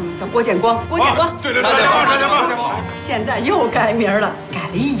管叫什么？叫郭建光，郭建光。对，现在又改名了，改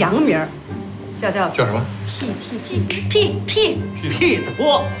了一洋名，叫什么？屁的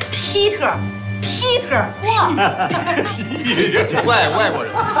郭，皮特郭。外国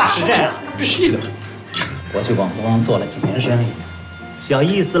人是这样，屁的。我去广东做了几年生意，小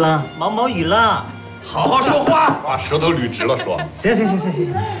意思了，毛雨了。好好说话，把舌头捋直了说。行，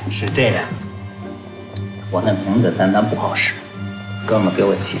是这样。我那名字咱不好使，哥们给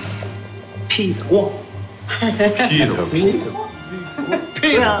我起的屁的锅。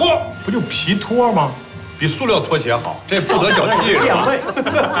屁的锅，不就皮拖吗？比塑料拖鞋好，这不得脚气是吧？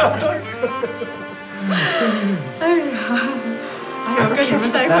哎呀，跟你们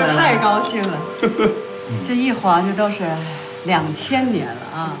在一块太高兴了。这一晃就都是2000年了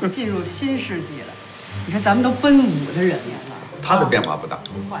啊，进入新世纪了。你说咱们都奔5的人年了，他的变化不大，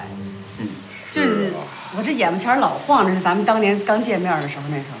快，就是我这眼巴前老晃着，是咱们当年刚见面的时候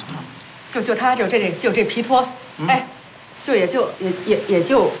那时候啊，就他就这皮拖，哎，也就，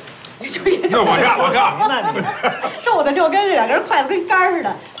往下，瘦的就跟2根筷子跟杆似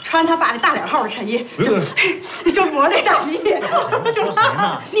的，穿他爸那大2号的衬衣，就我那大皮，就是他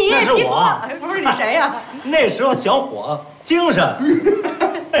呢？你那是我，不是你谁呀？那时候小伙精神，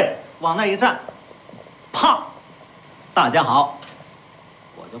哎，往那一站。胖，大家好，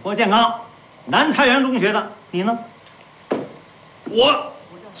我叫郭建刚，南菜园中学的，你呢？我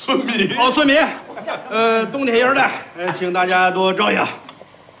孙敏。孙敏，冬天营的，请大家多照应。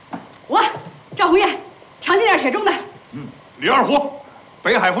我赵红艳，长青店铁中的。李二虎，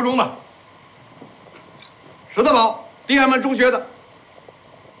北海附中的。石德宝，地安门中学的。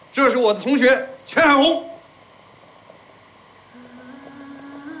这是我的同学钱海红。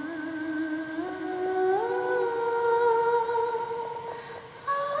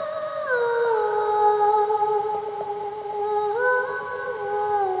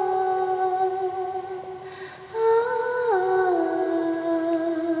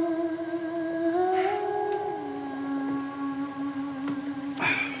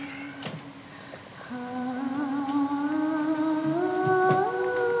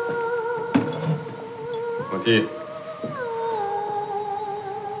弟，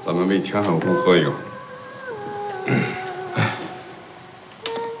咱们为钱海湖喝一个。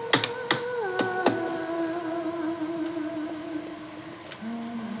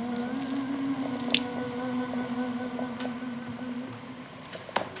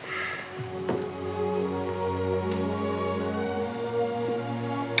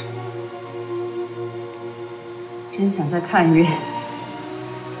真想再看一遍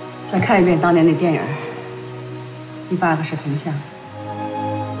当年那电影《18个是铜像》。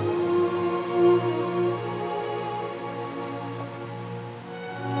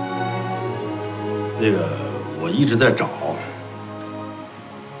那个我一直在找，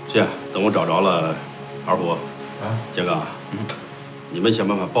这样等我找着了，二虎，建刚，你们想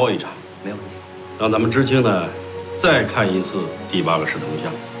办法包一场，没有问题。让咱们知青呢再看一次18个是铜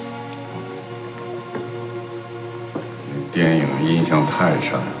像。电影印象太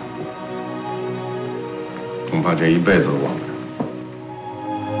深了，恐怕这一辈子都忘不了。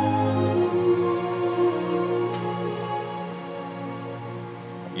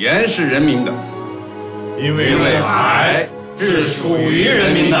盐是人民的，因为海是属于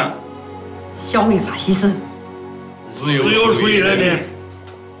人民的，消灭法西斯，自由属于人民。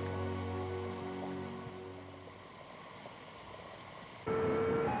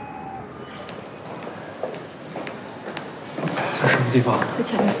在什么地方？在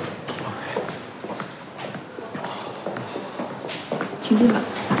前面。请进吧。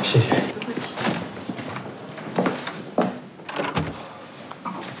谢谢。不客气。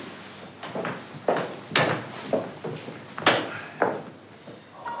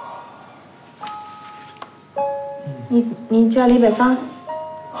你叫李北方？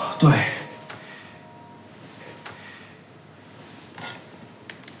对。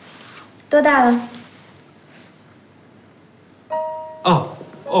多大了？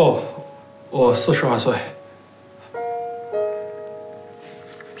我42岁。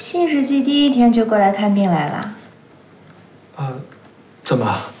新世纪第1天就过来看病来了？怎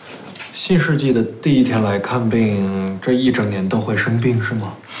么？新世纪的第1天来看病，这一整年都会生病是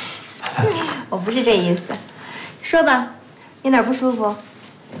吗？我不是这意思。说吧，你哪儿不舒服？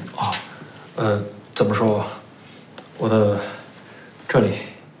怎么说？我的这里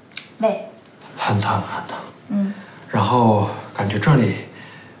胃很疼很疼。然后感觉这里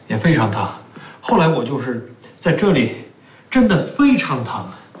也非常疼。后来我就是在这里，真的非常疼。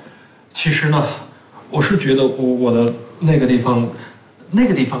其实呢，我是觉得我的那个地方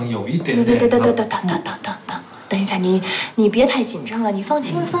有一点点。等一下，你别太紧张了，你放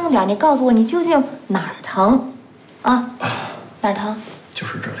轻松点，你告诉我你究竟哪儿疼？啊，哪儿疼？就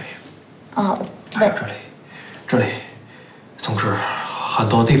是这里。胃。这里，总之很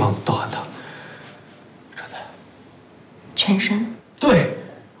多地方都很疼，真的。全身？对，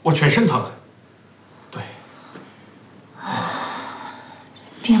我全身疼。对。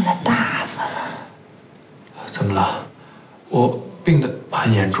病了大发了。怎么了？我病得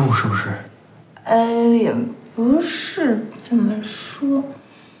很严重是不是？也不是这么说。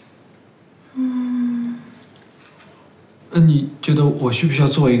你觉得我需不需要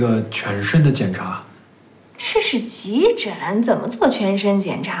做一个全身的检查？这是急诊，怎么做全身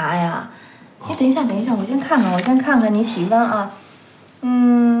检查呀？哎，等一下，我先看看你体温啊。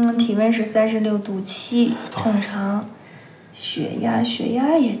体温是36度7，正常。血压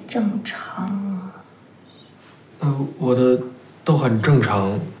也正常啊。我的都很正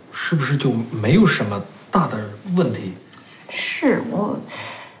常，是不是就没有什么大的问题？是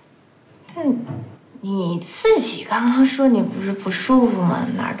但你自己刚刚说你不是不舒服吗？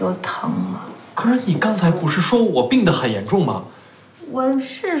哪儿都疼吗？可是你刚才不是说我病得很严重吗？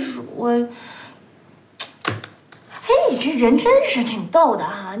你这人真是挺逗的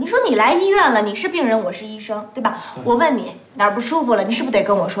哈！你说你来医院了，你是病人，我是医生，对吧？我问你哪儿不舒服了，你是不是得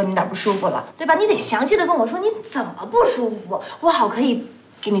跟我说你哪儿不舒服了，对吧？你得详细的跟我说你怎么不舒服，我好可以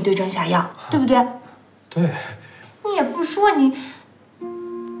给你对症下药，对不对？对。你也不说你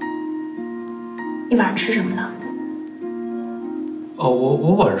晚上吃什么了？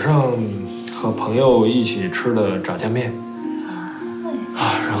我晚上和朋友一起吃了炸酱面，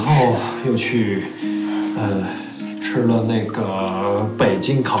然后又去吃了那个北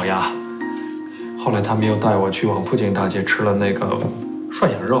京烤鸭，后来他们又带我去往附近大街吃了那个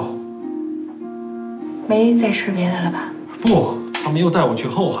涮羊肉。没再吃别的了吧？不，他们又带我去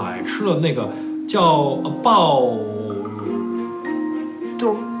后海吃了那个叫爆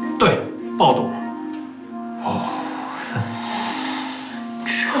肚。对，爆肚。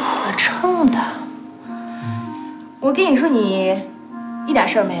这可撑的。我跟你说，你一点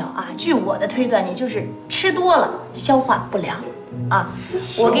事儿没有啊。据我的推断，你就是吃多了，消化不良。 啊，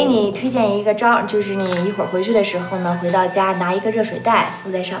我给你推荐一个招儿，就是你一会儿回去的时候呢，回到家拿一个热水袋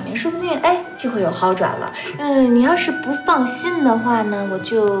敷在上面，说不定哎就会有好转了。你要是不放心的话呢，我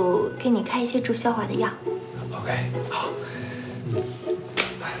就给你开一些助消化的药。OK， 好，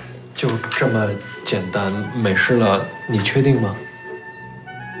就这么简单，没事了，你确定吗？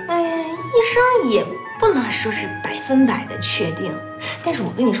哎呀，医生也不能说是100%的确定。 但是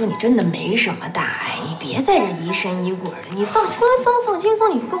我跟你说，你真的没什么大碍，你别在这疑神疑鬼的，你放轻松，放轻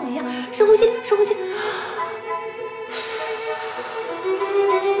松，你跟我一样，深呼吸，深呼吸。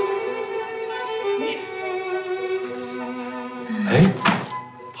没事。哎，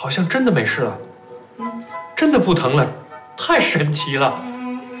好像真的没事了，真的不疼了，太神奇了！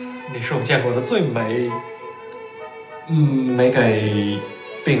你是我见过的最没给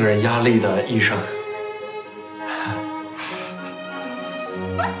病人压力的医生。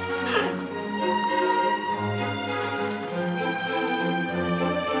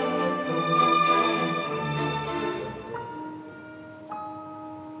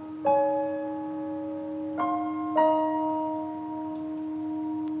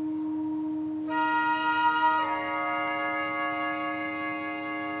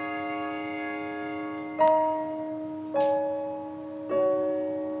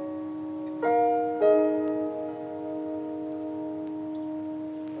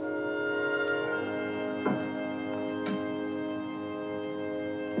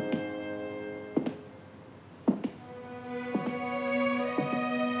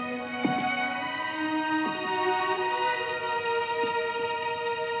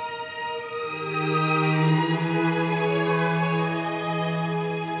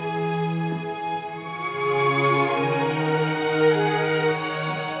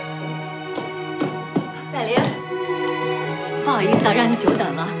 不好意思啊，让你久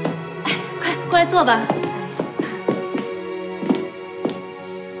等了。哎，快过来坐吧。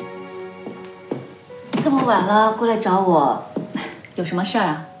这么晚了，过来找我，有什么事儿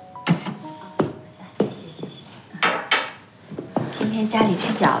啊？谢谢谢谢。今天家里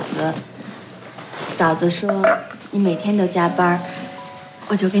吃饺子，嫂子说你每天都加班，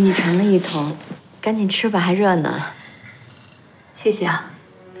我就给你盛了一桶，赶紧吃吧，还热呢。谢谢啊。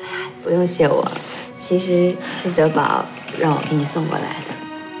不用谢我，其实是德宝让我给你送过来的。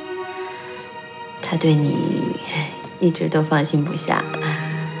他对你一直都放心不下。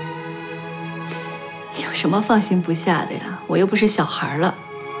有什么放心不下的呀？我又不是小孩了，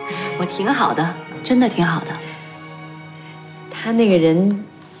我挺好的，真的挺好的。他那个人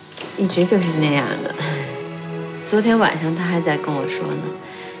一直就是那样的。昨天晚上他还在跟我说呢，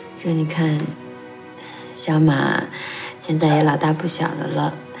说你看，小马现在也老大不小的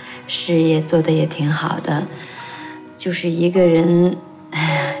了，事业做得也挺好的，就是一个人，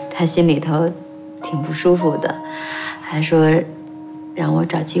他心里头挺不舒服的，还说让我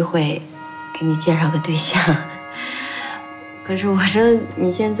找机会给你介绍个对象。可是我说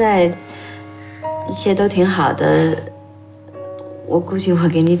你现在一切都挺好的，我估计我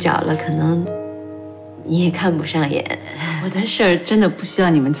给你找了，可能你也看不上眼。我的事儿真的不需要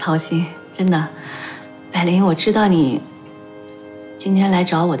你们操心，真的。百灵，我知道你今天来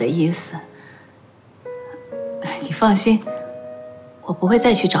找我的意思，你放心，我不会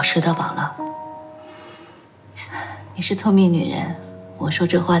再去找石德宝了。你是聪明女人，我说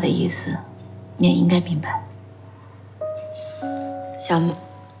这话的意思，你也应该明白。小马，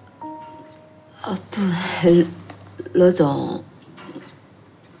不，罗总，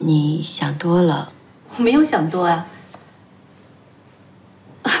你想多了。我没有想多啊。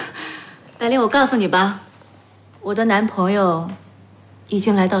百灵，我告诉你吧，我的男朋友已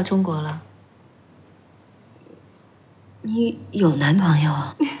经来到中国了。你有男朋友？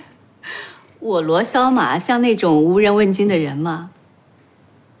我罗小马像那种无人问津的人吗？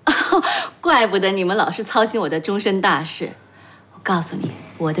怪不得你们老是操心我的终身大事。我告诉你，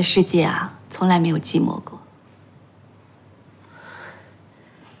我的世界啊，从来没有寂寞过。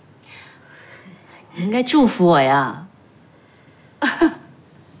你应该祝福我呀。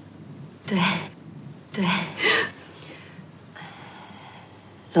对，对，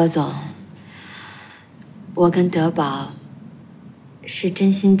罗总，我跟德宝是真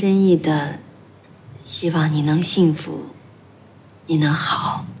心真意的，希望你能幸福，你能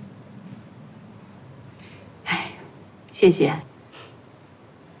好。哎，谢谢。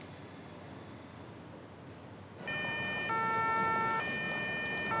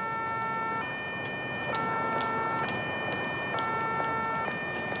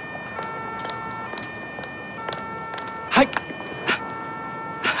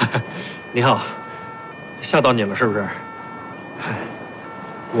你好，吓到你了是不是？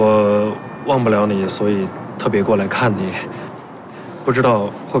我忘不了你，所以特别过来看你。不知道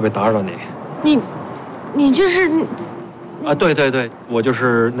会不会打扰你？你就是啊，对对对，我就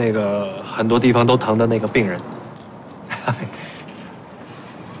是那个很多地方都疼的那个病人。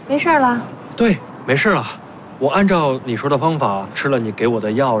没事了？对，没事了。我按照你说的方法吃了你给我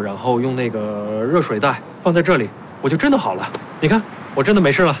的药，然后用那个热水袋放在这里，我就真的好了。你看，我真的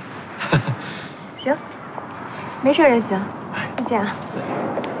没事了。行，没事就行。再见啊。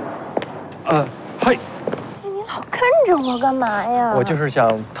嗨。你老跟着我干嘛呀？我就是想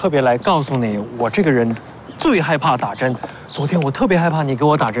特别来告诉你，我这个人最害怕打针。昨天我特别害怕你给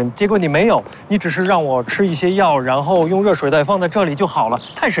我打针，结果你没有，你只是让我吃一些药，然后用热水袋放在这里就好了，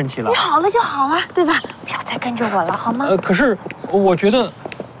太神奇了。你好了就好了，对吧？不要再跟着我了，好吗？可是我觉得，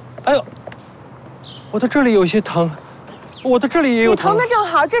哎呦，我的这里有些疼，我的这里也有疼。你疼的正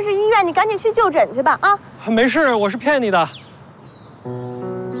好，这是医院，你赶紧去就诊去吧啊！没事，我是骗你的。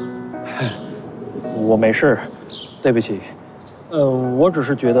我没事，对不起。我只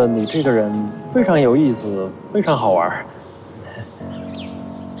是觉得你这个人非常有意思，非常好玩。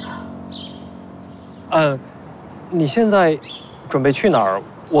你现在准备去哪儿？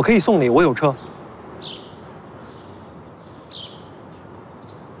我可以送你，我有车。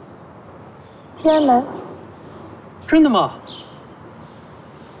天安门。真的吗？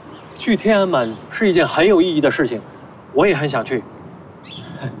去天安门是一件很有意义的事情，我也很想去。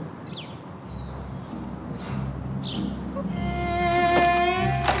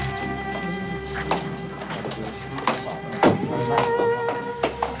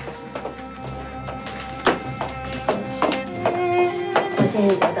先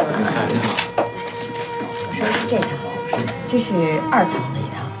生久等了。你好。我说的是这套，这是2层的一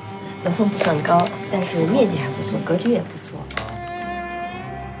套，楼层不算高，但是面积还不错，格局也不错。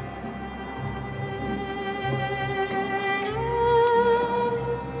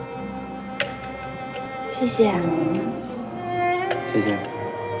谢谢。谢谢。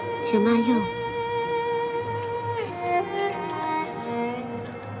请慢用。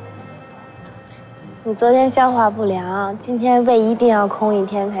你昨天消化不良，今天胃一定要空1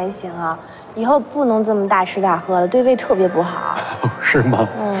天才行啊！以后不能这么大吃大喝了，对胃特别不好。是吗？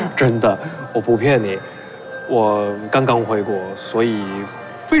真的，我不骗你，我刚刚回国，所以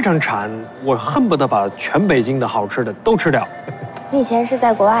非常馋，我恨不得把全北京的好吃的都吃掉。你以前是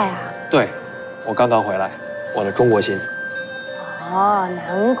在国外啊？对，我刚刚回来，我的中国心。哦，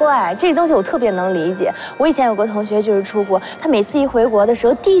难怪这东西我特别能理解。我以前有个同学就是出国，他每次一回国的时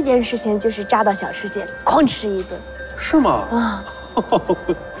候，第一件事情就是扎到小吃街，狂吃一顿。是吗？啊，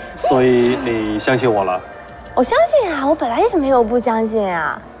所以你相信我了？我相信啊，我本来也没有不相信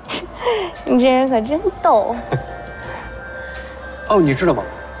啊。你这人可真逗。哦，你知道吗？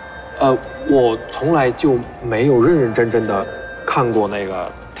我从来就没有认认真真的看过那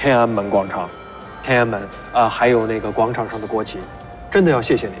个天安门广场。天安门还有那个广场上的国旗，真的要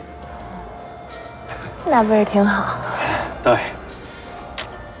谢谢你。那不是挺好？对。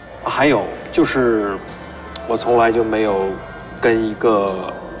还有就是，我从来就没有跟一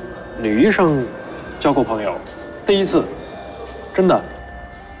个女医生交过朋友，第一次，真的。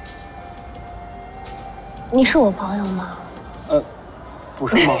你是我朋友吗？不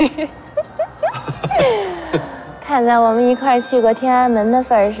是吗？看在我们一块儿去过天安门的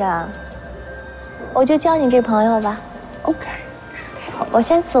份上。我就交你这朋友吧。OK。好，我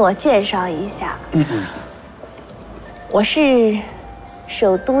先自我介绍一下。我是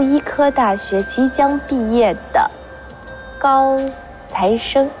首都医科大学即将毕业的高材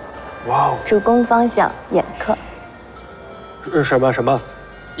生。哇哦。主攻方向眼科。什么？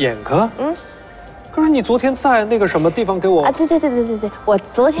眼科？可是你昨天在那个什么地方给我啊？对，我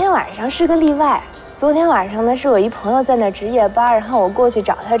昨天晚上是个例外。昨天晚上呢，是我一朋友在那值夜班，然后我过去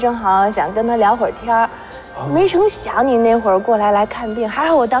找他，正好想跟他聊会儿天儿，没成想你那会儿过来看病，还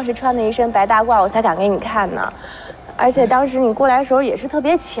好我当时穿的一身白大褂，我才敢给你看呢。而且当时你过来的时候也是特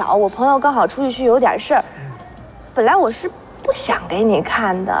别巧，我朋友刚好出去有点事儿，本来我是不想给你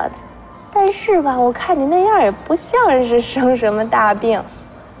看的，但是吧，我看你那样也不像是生什么大病，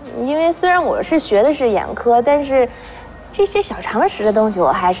因为虽然我是学的是眼科，但是这些小常识的东西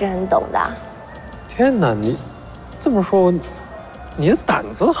我还是很懂的。天哪，你这么说，你的胆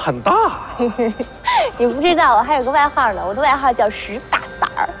子很大。你不知道，我还有个外号呢，我的外号叫10大胆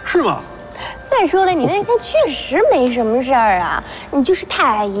儿。是吗？再说了，你那天确实没什么事儿啊，你就是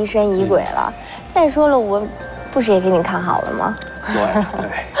太爱疑神疑鬼了。再说了，我不是也给你看好了吗？对。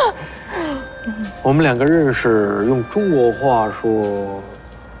我们2个认识，用中国话说，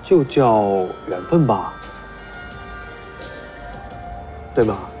就叫缘分吧，对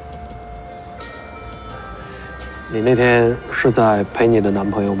吗？你那天是在陪你的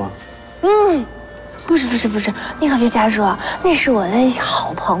男朋友吗？不是，你可别瞎说，那是我的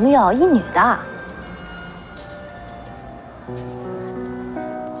好朋友，一女的。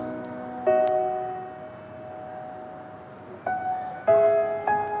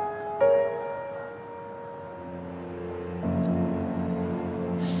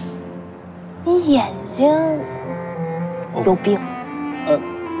你眼睛有病？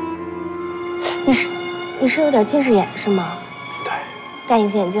你是有点近视眼是吗？对。戴隐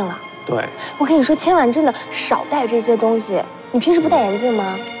形眼镜了？对。我跟你说，千万真的少戴这些东西。你平时不戴眼镜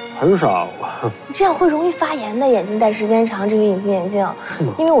吗？很少。这样会容易发炎的，眼睛戴时间长，这个隐形眼镜。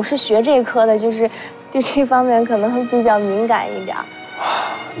因为我是学这一科的，就是对这方面可能会比较敏感一点。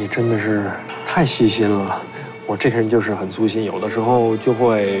你真的是太细心了。我这个人就是很粗心，有的时候就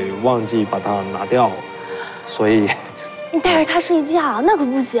会忘记把它拿掉，所以。你带着它睡觉，那可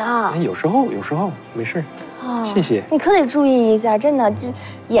不行。有时候没事。谢谢。你可得注意一下，真的，这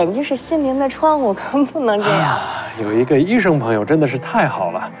眼睛是心灵的窗户，可不能这样。有一个医生朋友真的是太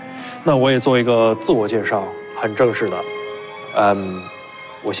好了。那我也做一个自我介绍，很正式的。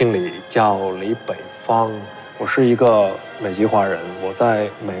我姓李，叫李北方，我是一个美籍华人，我在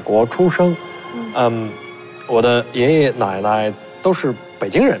美国出生。我的爷爷奶奶都是北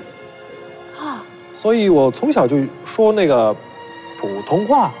京人。所以我从小就说那个普通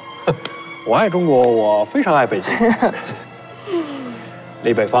话。我爱中国，我非常爱北京。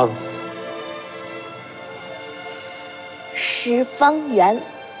李北方。10方圆。